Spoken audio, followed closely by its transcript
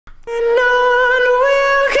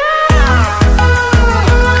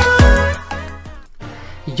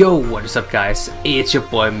Yo, what is up guys, it's your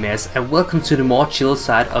boy Mess and welcome to the more chill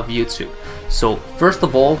side of YouTube. So first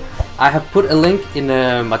of all, I have put a link in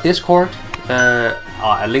my Discord,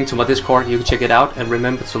 a link to my Discord, you can check it out, and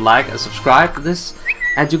remember to like and subscribe to this.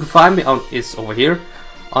 And you can find me on, it's over here,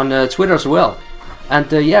 on Twitter as well.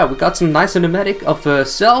 And yeah, we got some nice cinematic of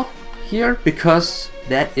Cell here, because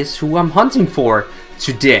that is who I'm hunting for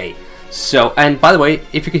today. So, and by the way,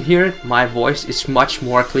 if you can hear it, my voice is much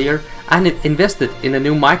more clear. And it invested in a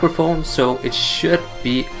new microphone, so it should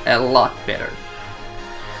be a lot better.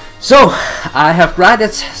 So I have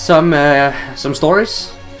grinded some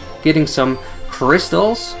stories, getting some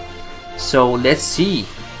crystals. So let's see.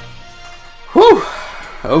 Whew.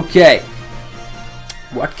 Okay.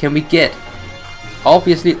 What can we get?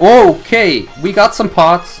 Obviously, okay, we got some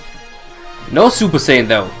pots. No Super Saiyan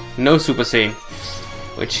though. No Super Saiyan,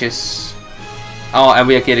 which is and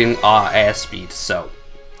we are getting ass speed. So.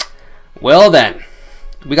 Well then,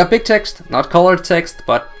 we got big text, not colored text,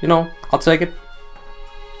 but you know, I'll take it.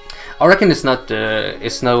 I reckon it's not,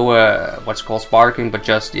 it's no what's called sparking, but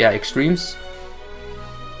just yeah, extremes.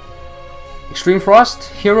 Extreme Frost,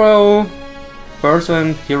 Hero,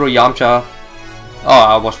 Person, Hero Yamcha. Oh,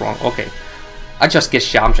 I was wrong. Okay, I just get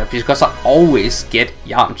Yamcha because I always get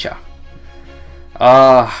Yamcha.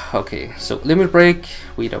 Okay, so Limit Break,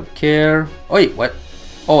 we don't care. Oh wait, what?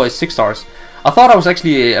 Oh, it's 6 stars. I thought I was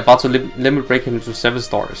actually about to limit break him to 7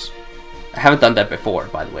 stars. I haven't done that before,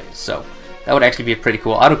 by the way, so that would actually be pretty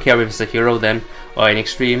cool. I don't care if it's a hero then, or an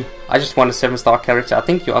extreme. I just want a 7-star character. I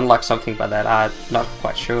think you unlock something by that, I'm not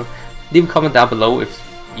quite sure. Leave a comment down below if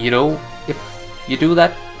you know, if you do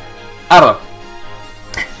that. I don't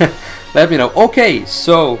know. Let me know. Okay,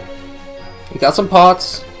 so we got some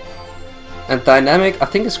pots. And dynamic, I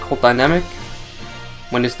think it's called dynamic,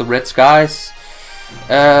 when it's the red skies.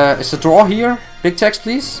 It's a draw here. Big text,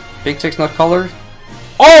 please. Big text, not colored.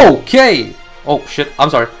 Okay. Oh shit. I'm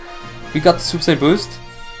sorry. We got the Super Saiyan boost.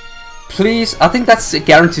 Please. I think that's a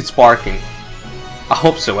guaranteed sparking. I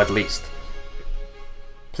hope so, at least.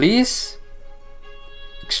 Please.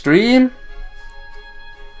 Extreme.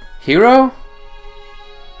 Hero.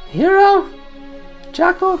 Hero.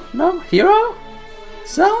 Jackal. No. Hero.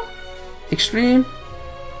 Cell. Extreme.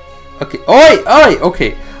 Okay. Oi. Oi.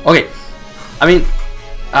 Okay. Okay. I mean.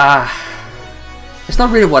 It's not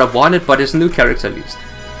really what I wanted, but it's a new character at least.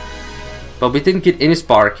 But we didn't get any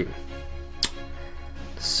sparking.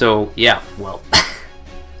 So yeah, well,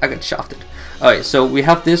 I got shafted. Alright, so we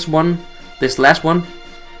have this one, this last one.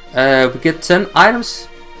 We get 10 items,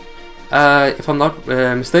 if I'm not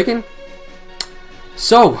mistaken.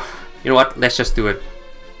 So, you know what? Let's just do it.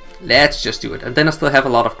 Let's just do it. And then I still have a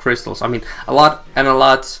lot of crystals. I mean, a lot and a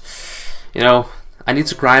lot. You know. I need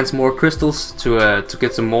to grind some more crystals to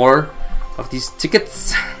get some more of these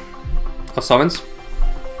tickets of summons.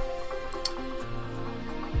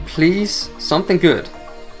 Please, something good.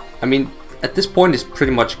 I mean, at this point it's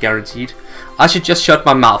pretty much guaranteed. I should just shut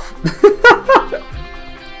my mouth.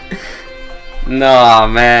 Nah,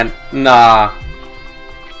 man, nah.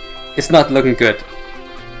 It's not looking good.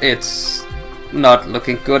 It's not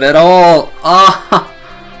looking good at all. Ah,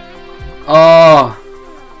 oh.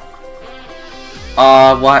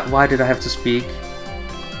 Why did I have to speak?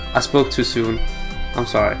 I spoke too soon. I'm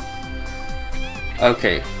sorry.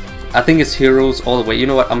 Okay. I think it's heroes all the way. You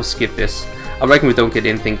know what? I'm gonna skip this. I reckon we don't get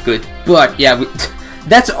anything good. But yeah,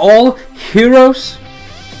 that's all heroes?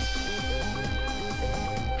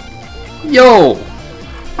 Yo!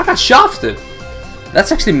 I got shafted.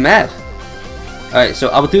 That's actually mad. Alright, so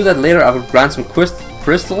I will do that later. I will grind some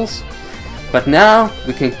crystals. But now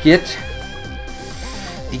we can get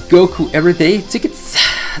the Goku everyday tickets,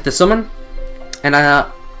 the summon, and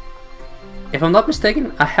if I'm not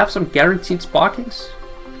mistaken, I have some guaranteed sparkings,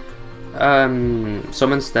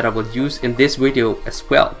 summons that I will use in this video as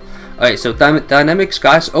well. Alright, so dynamics,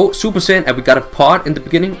 guys. Oh, Super Saiyan, and we got a pod in the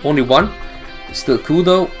beginning, only one. It's still cool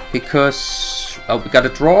though, because we got a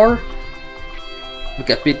drawer, we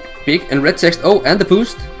got big and red text. Oh, and the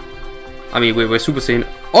boost. I mean, we're Super Saiyan.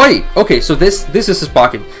 Oi! Okay, so this is a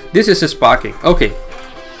sparking. This is a sparking. Okay.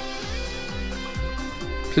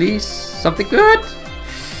 Please, something good.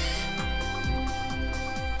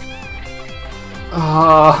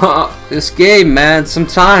 This game, man.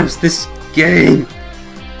 Sometimes this game.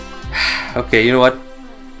 Okay, you know what?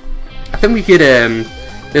 I think we get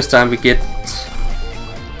this time we get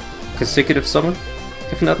consecutive summon,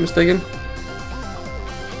 if not mistaken.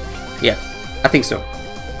 Yeah, I think so.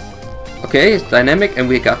 Okay, it's dynamic, and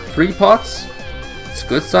we got 3 pots. It's a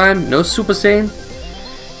good sign. No Super Saiyan.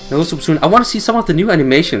 No super soon. I want to see some of the new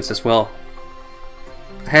animations as well.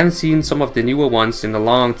 I haven't seen some of the newer ones in a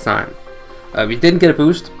long time. We didn't get a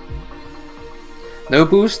boost. No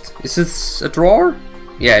boost. Is this a draw?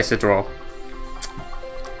 Yeah, it's a draw.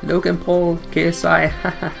 Logan Paul, KSI.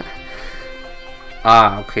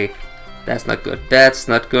 Ah, okay. That's not good. That's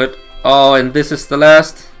not good. Oh, and this is the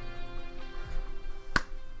last.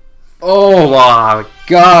 Oh my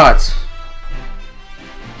god.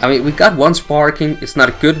 I mean, we got one sparking. It's not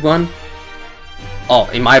a good one. Oh,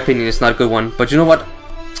 in my opinion, it's not a good one. But you know what?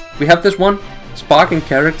 We have this one sparking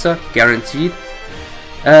character guaranteed.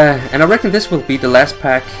 And I reckon this will be the last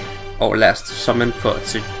pack or last summon for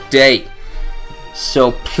today.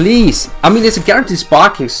 So please, I mean, it's a guaranteed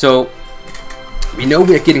sparking, so we know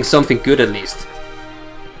we are getting something good at least.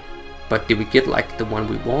 But did we get like the one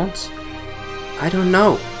we want? I don't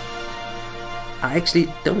know. I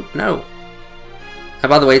actually don't know. And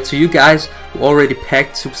by the way, to you guys who already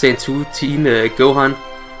packed Super Saiyan 2 Teen Gohan,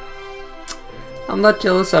 I'm not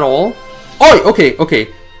jealous at all. Oh, okay, okay.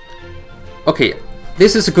 Okay,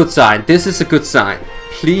 this is a good sign. This is a good sign.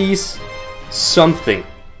 Please, something.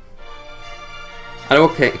 I know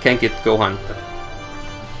I can't get Gohan. But...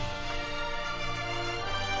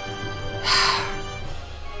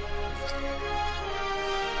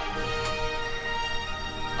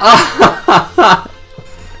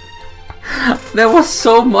 There was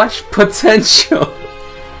so much potential.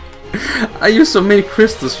 I used so many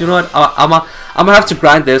crystals. You know what? I'm gonna have to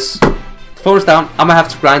grind this. Phone is down. I'm gonna have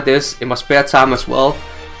to grind this in my spare time as well.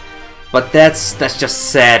 But that's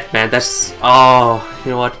just sad, man. That's, oh,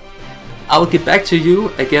 you know what? I will get back to you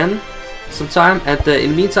again sometime. And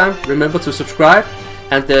in the meantime, remember to subscribe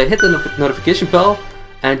and hit the notification bell.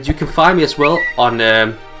 And you can find me as well on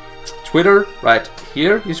Twitter right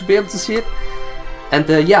here. You should be able to see it. And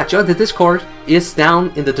yeah, join the Discord. It's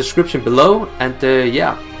down in the description below. And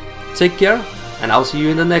yeah, take care. And I'll see you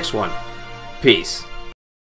in the next one. Peace.